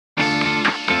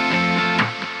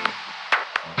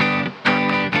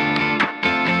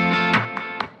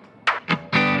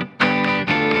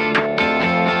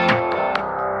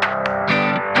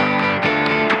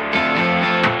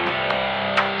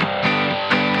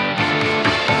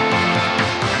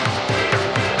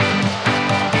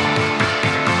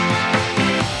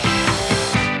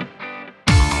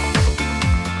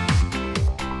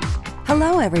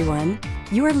everyone.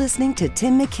 You're listening to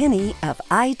Tim McKinney of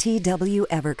ITW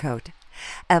Evercoat.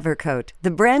 Evercoat, the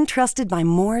brand trusted by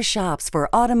more shops for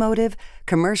automotive,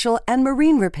 commercial, and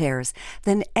marine repairs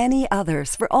than any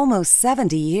others for almost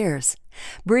 70 years.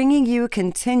 Bringing you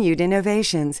continued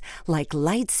innovations like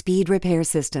Light Speed Repair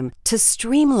System to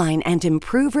streamline and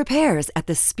improve repairs at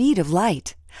the speed of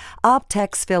light.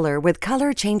 Optex Filler with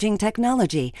color-changing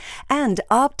technology, and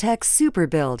Optex Super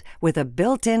Build with a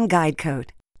built-in guide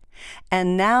coat.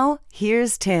 And now,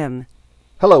 here's Tim.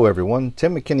 Hello everyone,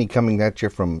 Tim McKinney coming at you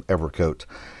from Evercoat.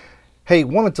 Hey,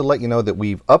 wanted to let you know that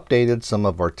we've updated some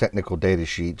of our technical data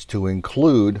sheets to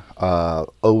include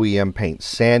OEM paint,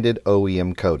 sanded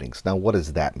OEM coatings. Now what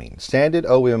does that mean? Sanded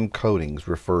OEM coatings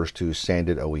refers to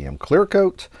sanded OEM clear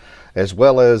coat, as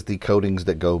well as the coatings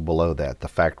that go below that, the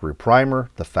factory primer,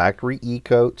 the factory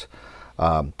e-coat,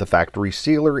 the factory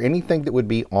sealer, anything that would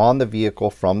be on the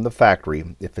vehicle from the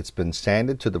factory. If it's been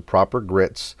sanded to the proper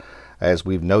grits, as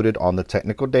we've noted on the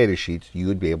technical data sheets, you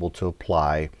would be able to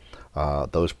apply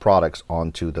those products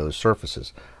onto those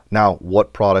surfaces. Now,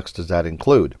 what products does that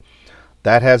include?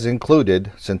 That has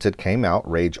included, since it came out,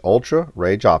 Rage Ultra,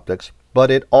 Rage Optics, but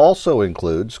it also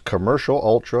includes Commercial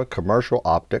Ultra, Commercial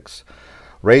Optics,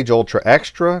 Rage Ultra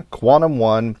Extra, Quantum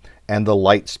One, and the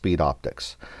Light Speed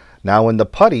Optics. Now in the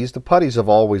putties have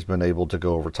always been able to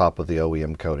go over top of the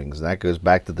OEM coatings, and that goes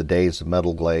back to the days of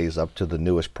metal glaze up to the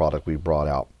newest product we brought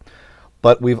out.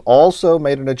 But we've also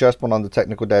made an adjustment on the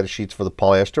technical data sheets for the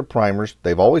polyester primers.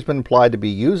 They've always been implied to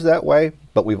be used that way,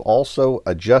 but we've also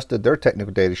adjusted their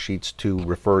technical data sheets to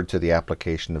refer to the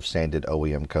application of sanded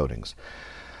OEM coatings.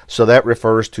 So that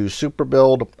refers to Super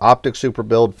Build, Optic Super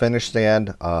Build, Finish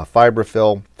Sand,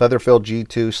 Fiberfill, Featherfill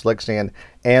G2, Slick Sand,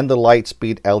 and the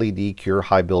Lightspeed LED Cure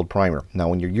High Build Primer. Now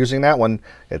when you're using that one,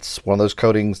 it's one of those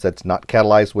coatings that's not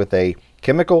catalyzed with a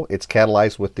chemical, it's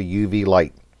catalyzed with the UV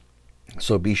light.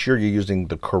 So be sure you're using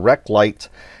the correct light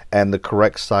and the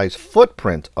correct size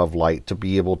footprint of light to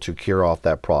be able to cure off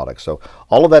that product. So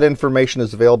all of that information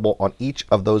is available on each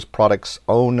of those products'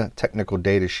 own technical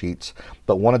data sheets,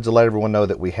 but wanted to let everyone know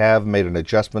that we have made an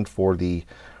adjustment for the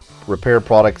repair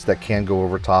products that can go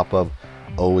over top of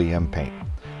OEM paint.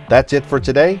 That's it for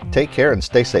today. Take care and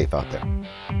stay safe out there.